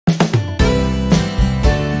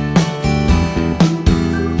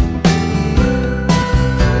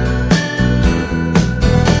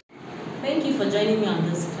joining me on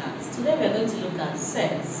this class. Today we are going to look at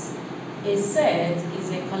sets. A set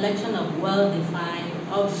is a collection of well-defined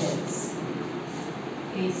objects.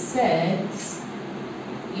 A set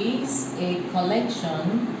is a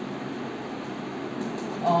collection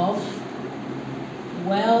of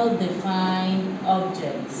well-defined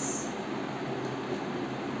objects.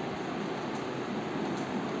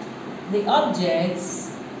 The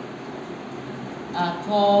objects are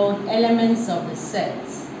called elements of the set.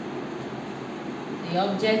 The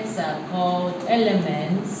objects are called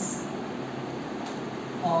elements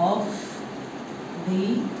of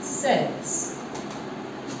the set.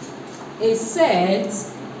 A set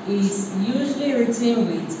is usually written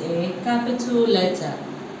with a capital letter,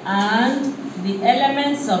 and the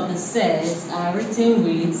elements of the set are written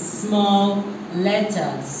with small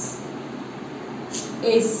letters.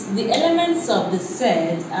 The elements of the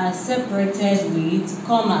set are separated with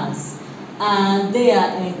commas, and they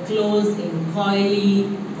are enclosed in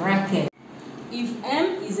curly brackets. If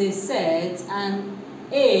M is a set and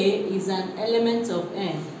A is an element of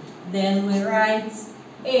M, then we write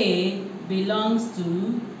A belongs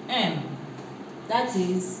to M. That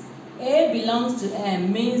is, A belongs to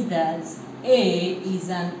M means that A is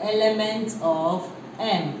an element of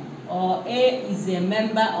M, or A is a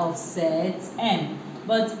member of set M.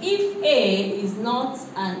 But if A is not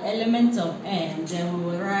an element of M, then we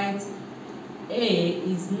will write A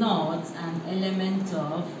is not an element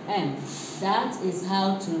of M. That is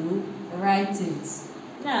how to write it.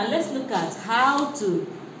 Now let's look at how to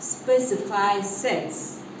specify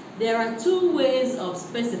sets. There are two ways of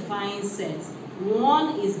specifying sets.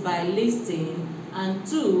 One is by listing and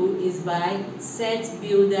two is by set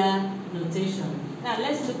builder notation. Now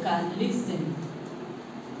let's look at listing.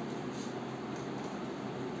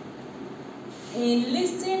 In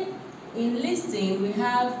listing we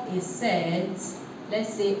have a set,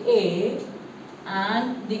 let's say A,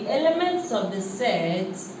 and the elements of the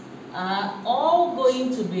set are all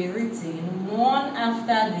going to be written one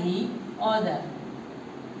after the other.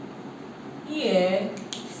 Here,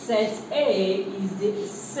 set A is the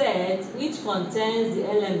set which contains the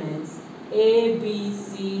elements A, B,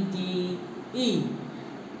 C, D, E.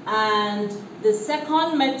 And the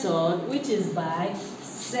second method, which is by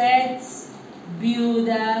set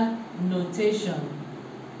builder notation.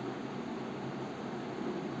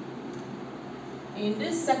 In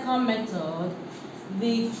this second method,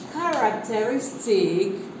 the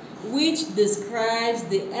characteristic which describes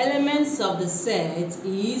the elements of the set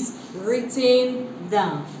is written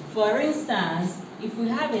down. For instance, if we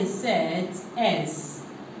have a set S,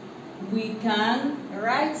 we can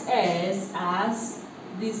write S as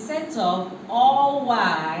the set of all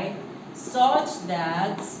Y such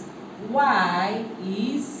that Y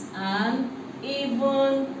is an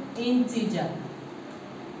even integer.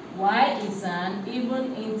 Y is an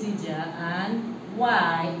even integer and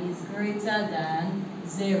Y is greater than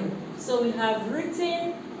 0. So we have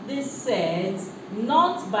written this set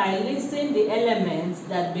not by listing the elements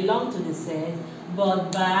that belong to the set,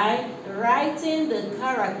 but by writing the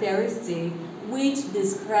characteristic which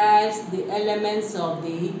describes the elements of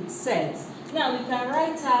the set. Now we can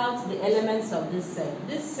write out the elements of this set.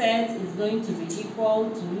 This set is going to be equal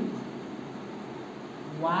to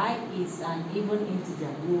Y is an even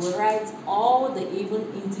integer. We will write all the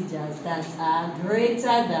even integers that are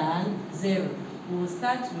greater than 0. We will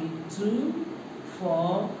start with 2,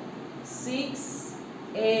 4, 6,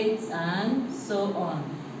 8, and so on.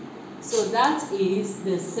 So that is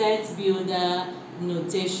the set builder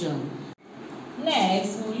notation.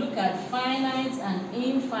 Next, we will look at finite and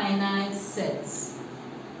infinite sets.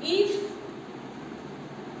 If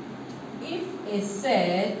a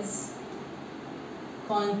set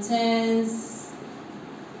contains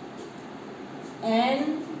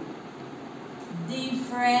n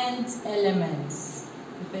different elements,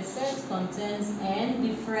 if a set contains n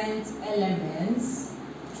different elements,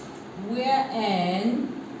 where n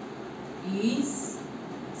is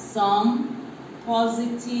some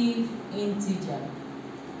positive integer,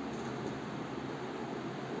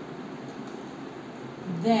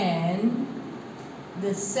 then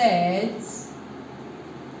the set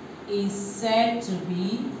is said to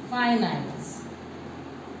be finite.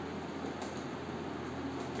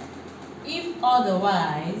 If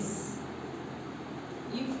otherwise,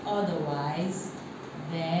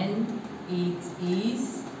 then it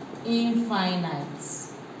is infinite.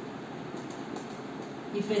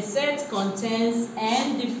 If a set contains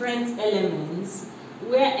n different elements,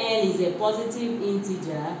 where n is a positive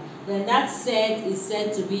integer, then that set is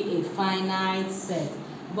said to be a finite set.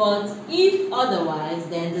 But if otherwise,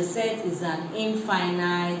 then the set is an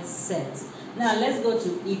infinite set. Now let's go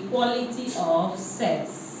to equality of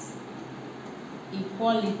sets.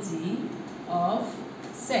 Equality of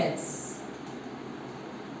sets.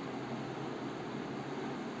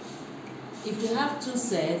 If you have two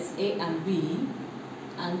sets, A and B,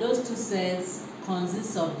 and those two sets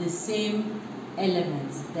consist of the same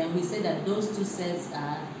elements, then we say that those two sets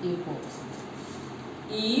are equal.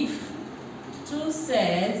 If two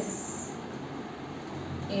sets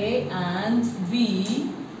A and B,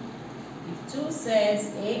 if two sets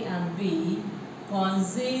A and B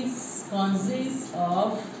consists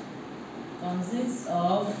of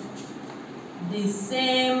the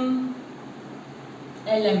same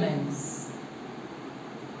elements,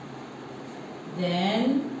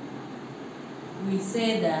 then we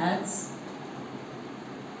say that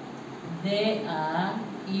they are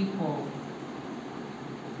equal.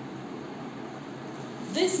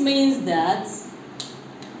 This means that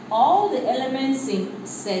all the elements in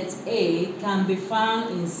set A can be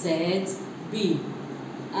found in set B,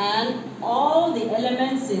 and all the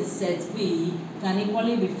elements in set B can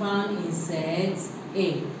equally be found in set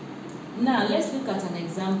A. Now let's look at an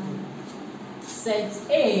example. Set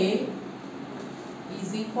A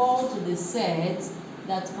is equal to the set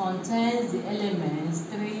that contains the elements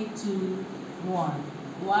 3, 2, 1,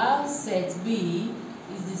 while set B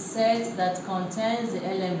is the set that contains the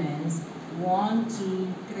elements 1,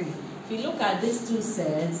 2, 3. If you look at these two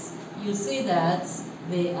sets, you see that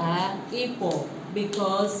they are equal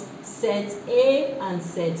because set A and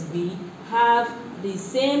set B have the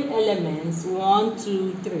same elements 1,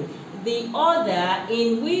 2, 3. The order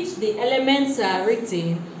in which the elements are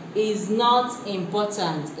written is not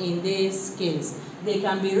important in this case. They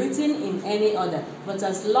can be written in any order, but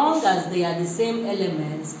as long as they are the same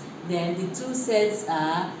elements, then the two sets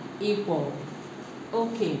are equal.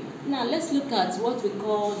 Okay, now let's look at what we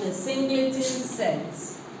call the singleton set.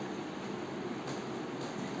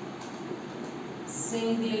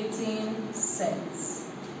 Singleton set.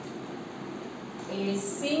 A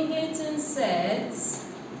singleton set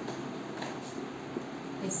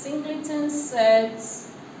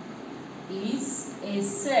is a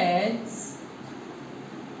set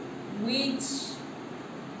which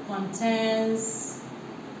contains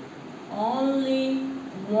only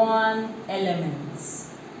one element.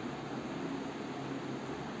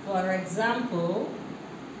 For example,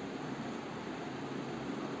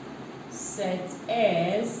 set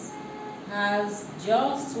S has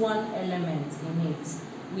just one element in it.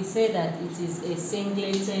 We say that it is a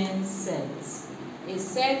singleton set. A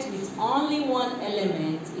set with only one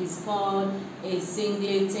element is called a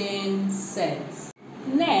singleton set.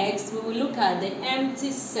 Next, we will look at the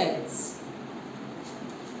empty set.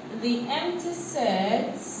 The empty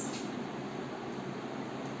set,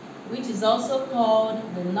 which is also called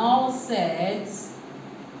the null set,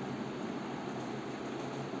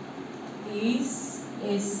 is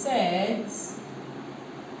a set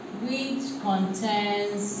which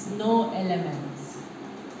contains no elements.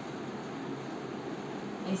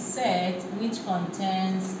 A set which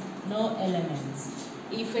contains no elements.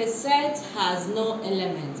 If a set has no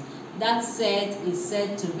element, that set is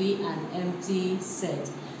said to be an empty set.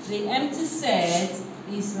 The empty set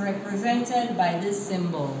is represented by this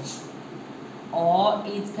symbol, or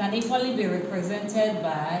it can equally be represented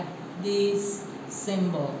by this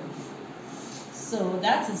symbol. So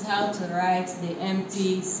that is how to write the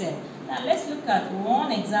empty set. Now let's look at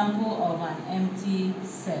one example of an empty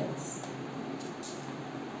set.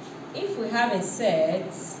 If we have a set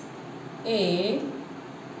A,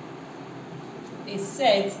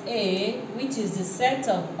 which is the set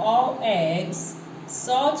of all x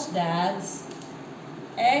such that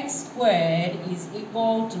x squared is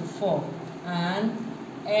equal to 4 and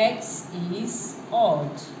x is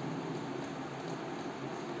odd.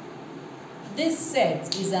 This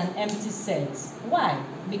set is an empty set. Why?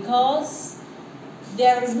 Because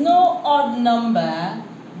there is no odd number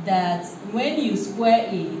that when you square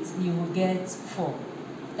it, you will get 4.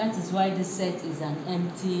 That is why this set is an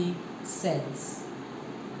empty set.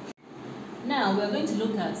 Now we're going to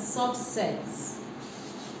look at subsets.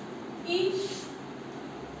 If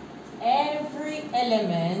every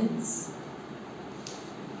element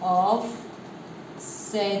of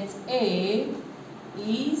set A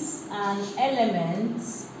is an element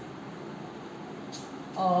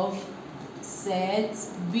of set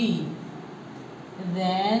B,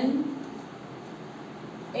 then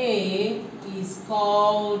A is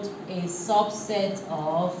called a subset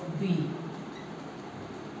of B.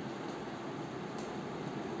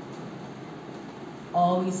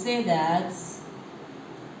 Or we say that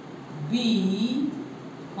B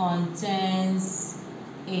contains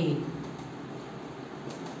A.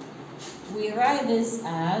 we write this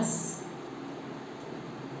as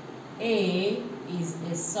A is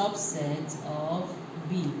a subset of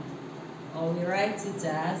B, or we write it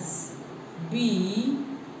as B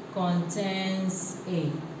contains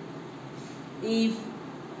A. If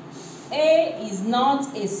A is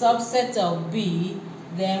not a subset of B,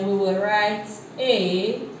 then we will write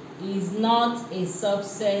A is not a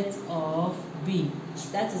subset of B.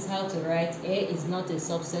 That is how to write A is not a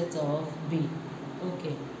subset of B.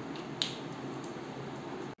 Okay.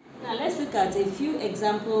 Now let's look at a few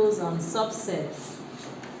examples on subsets.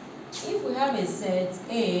 If we have a set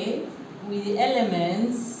A with the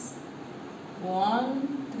elements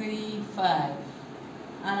 1, 3, 5,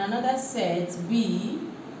 and another set B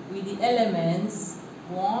with the elements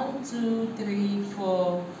 1, 2, 3,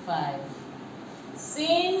 4, 5.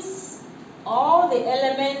 Since all the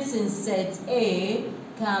elements in set A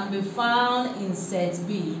can be found in set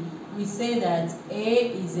B, we say that A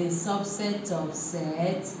is a subset of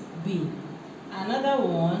set B. Another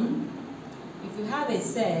one, if you have a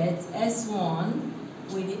set S1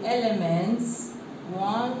 with the elements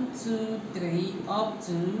 1, 2, 3 up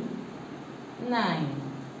to 9,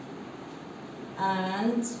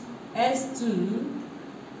 and S2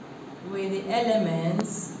 with the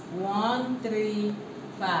elements 1, 3,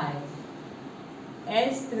 5,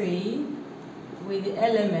 S3 with the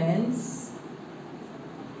elements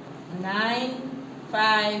 9,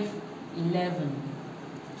 5, 11.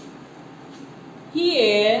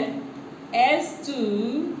 Here,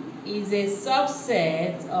 S2 is a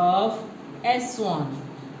subset of S1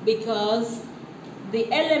 because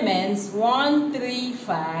the elements 1, 3,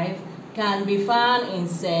 5 can be found in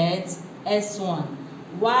set S1,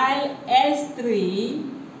 while S3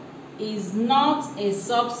 is not a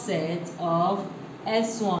subset of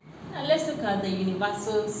S1. Now let's look at the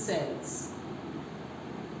universal sets.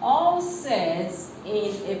 All sets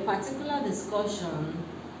in a particular discussion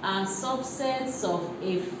are subsets of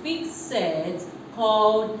a fixed set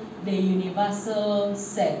called the universal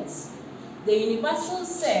set. The universal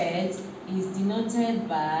set is denoted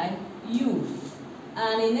by U.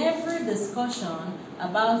 And in every discussion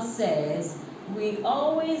about sets, we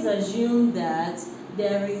always assume that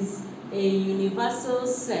there is a universal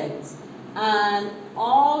set, and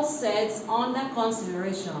all sets under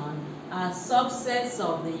consideration are subsets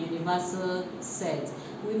of the universal set.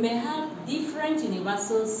 We may have different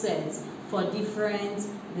universal sets for different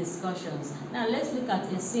discussions. Now let's look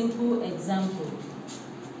at a simple example.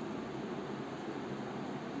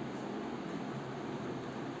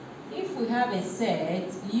 If we have a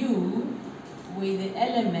set U with the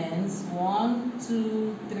elements 1,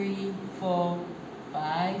 2, 3, 4,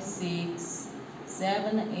 5, 6,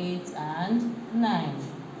 7, 8, and 9.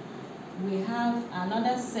 We have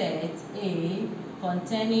another set A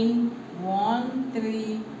containing 1,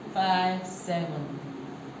 3, 5, 7.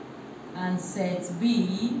 And set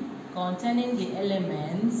B containing the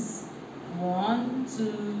elements 1,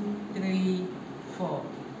 2, 3, 4.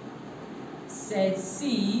 Set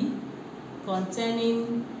C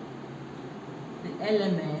containing the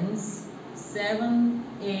elements 7,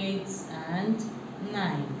 8, and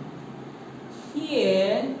 9.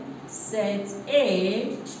 Here, set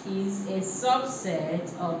A is a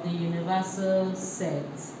subset of the universal set.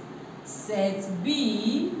 Set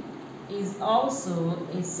B is also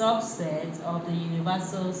a subset of the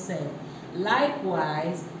universal set.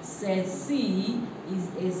 Likewise, set C is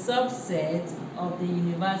a subset of the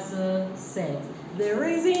universal set. The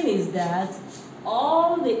reason is that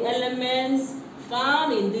all the elements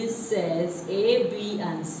found in these sets A, B,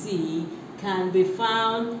 and C can be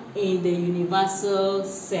found in the universal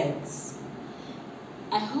sets.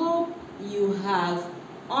 I hope you have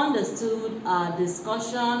understood our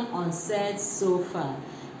discussion on sets so far.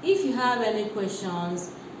 If you have any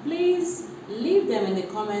questions, please leave them in the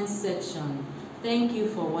comment section. Thank you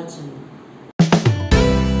for watching.